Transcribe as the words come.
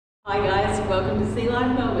Hi guys, welcome to Sea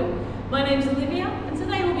Life Melbourne. My name's Olivia and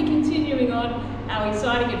today we'll be continuing on our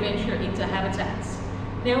exciting adventure into habitats.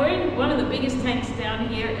 Now we're in one of the biggest tanks down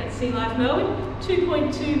here at Sea Life Melbourne,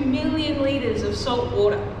 2.2 million litres of salt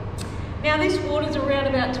water. Now this water's around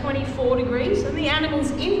about 24 degrees and the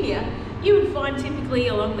animals in here you would find typically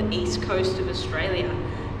along the east coast of Australia.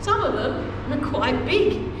 Some of them are quite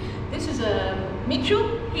big. This is a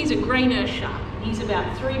Mitchell, he's a grey nurse shark. He's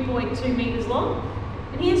about 3.2 metres long.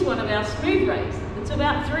 And here's one of our smooth rays that's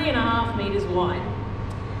about 3.5 metres wide.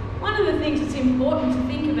 One of the things that's important to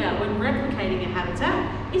think about when replicating a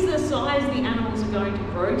habitat is the size the animals are going to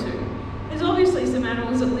grow to. There's obviously some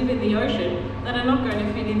animals that live in the ocean that are not going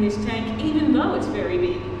to fit in this tank even though it's very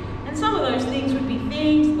big. And some of those things would be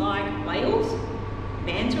things like whales,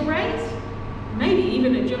 manta rays, maybe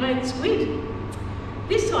even a giant squid.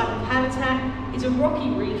 This type of habitat is a rocky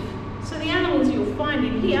reef. So the animals you'll find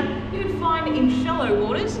in here, you would find in shallow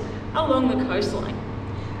waters along the coastline.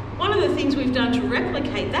 One of the things we've done to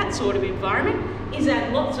replicate that sort of environment is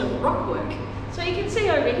add lots of rock work. So you can see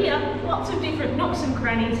over here, lots of different nooks and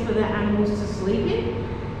crannies for the animals to sleep in.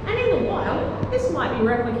 And in the wild, this might be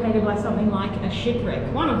replicated by something like a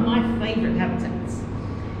shipwreck, one of my favourite habitats.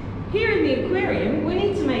 Here in the aquarium, we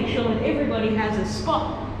need to make sure that everybody has a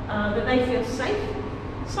spot that they feel safe,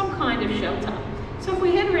 some kind of shelter. So if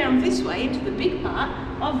we head around this way into the big part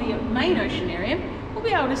of the main oceanarium, we'll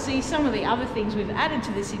be able to see some of the other things we've added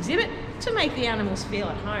to this exhibit to make the animals feel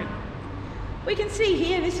at home. We can see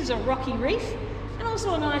here this is a rocky reef and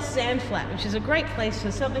also a nice sand flat, which is a great place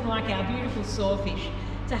for something like our beautiful sawfish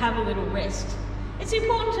to have a little rest. It's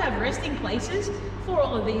important to have resting places for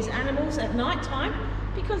all of these animals at night time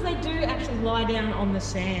because they do actually lie down on the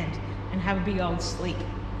sand and have a big old sleep.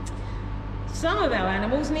 Some of our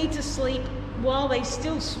animals need to sleep while they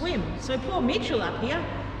still swim. So poor Mitchell up here,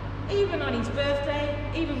 even on his birthday,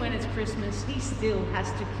 even when it's Christmas, he still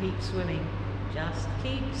has to keep swimming. Just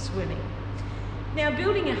keep swimming. Now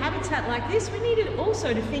building a habitat like this, we needed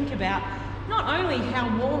also to think about not only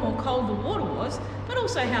how warm or cold the water was, but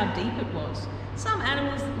also how deep it was. Some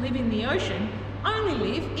animals that live in the ocean only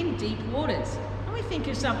live in deep waters. And we think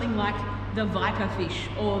of something like the viper fish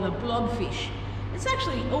or the blobfish. It's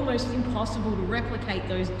actually almost impossible to replicate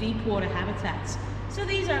those deep water habitats. So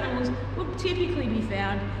these animals will typically be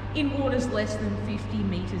found in waters less than 50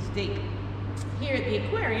 metres deep. Here at the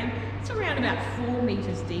aquarium, it's around about 4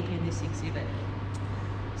 metres deep in this exhibit.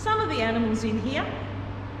 Some of the animals in here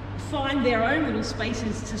find their own little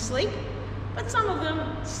spaces to sleep, but some of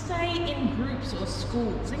them stay in groups or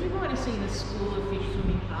schools. And you might have seen a school of fish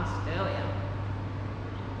swimming past earlier.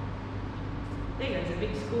 There goes a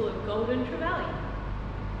big school of golden trevally.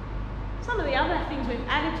 Some of the other things we've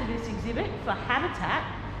added to this exhibit for habitat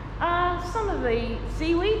are some of the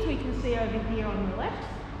seaweeds we can see over here on the left,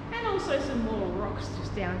 and also some more rocks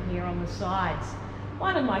just down here on the sides.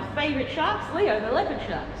 One of my favourite sharks, Leo the leopard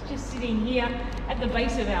shark, is just sitting here at the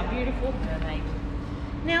base of our beautiful mermaid.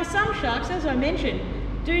 Now some sharks, as I mentioned,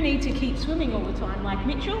 do need to keep swimming all the time, like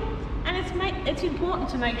Mitchell, and it's important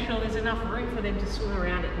to make sure there's enough room for them to swim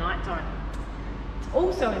around at night time.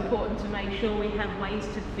 Also important to make sure we have ways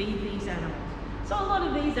to feed these animals. So a lot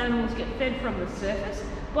of these animals get fed from the surface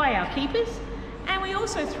by our keepers, and we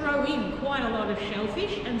also throw in quite a lot of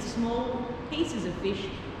shellfish and small pieces of fish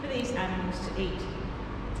for these animals to eat.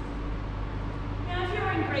 Now if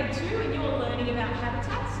you're in grade 2 and you're learning about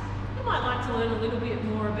habitats, you might like to learn a little bit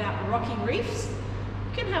more about rocky reefs.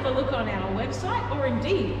 You can have a look on our website or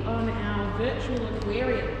indeed on our virtual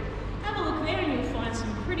aquarium. Have a look there and you'll find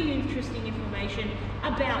some pretty interesting information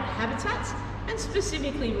about habitats and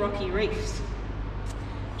specifically rocky reefs.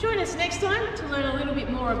 Join us next time to learn a little bit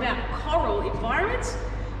more about coral environments.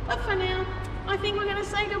 But for now, I think we're going to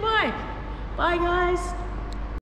say goodbye. Bye guys.